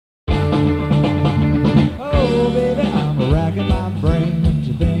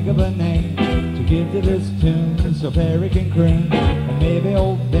give to this tune so Perry can croon. And maybe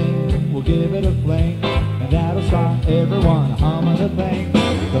old Bing will give it a fling, and that'll start everyone humming the thing.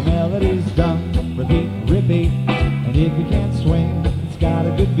 The melody's done, repeat, repeat, and if you can't swing, it's got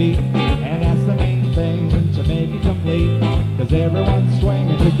a good beat. And that's the main thing to make it complete, cause everyone's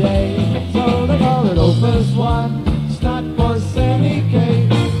swinging today. So they call it Opus 1, it's not for semi-K.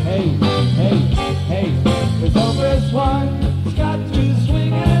 Hey, hey, hey, it's Opus 1, it's got to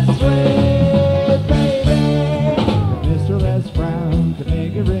swing and sway, baby. If Mr. Les Brown could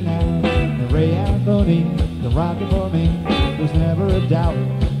make it renowned, and Ray Anthony can rock it for me, there's never a doubt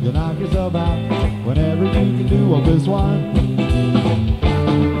you'll knock yourself out whenever you can do Opus 1.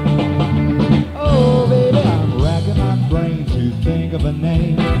 Oh, baby, I'm racking my brain to think of a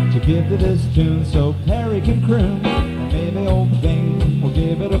name to give to this tune so Perry can croon. And maybe old Bing will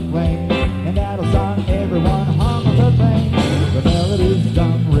give it a fling, and that'll start everyone humming the thing. The melody's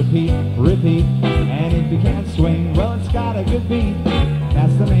done, repeat, repeat, and if you can't swing, well, it's got a good beat.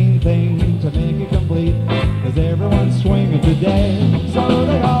 That's the main thing to make it complete, cause everyone's swinging today. So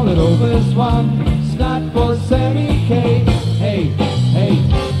they call it Opus 1, it's not for semi-K. Hey, hey,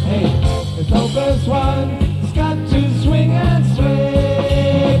 hey, it's Opus 1, it's got to swing and sway,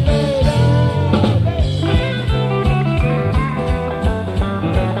 baby.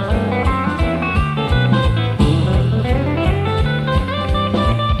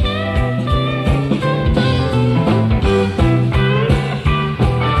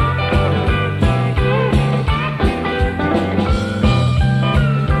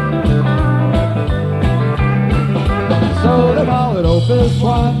 So they call it Opus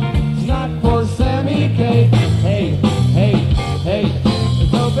 1, it's not for semi-K. Hey, hey, hey,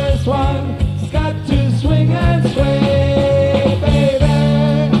 it's Opus 1, it's got to swing and sway,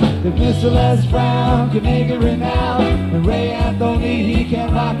 baby. If Mr. Les Brown can make it renowned, and Ray Anthony, he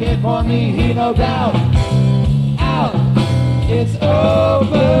can rock it for me, he no doubt. Out, it's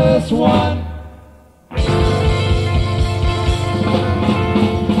Opus 1.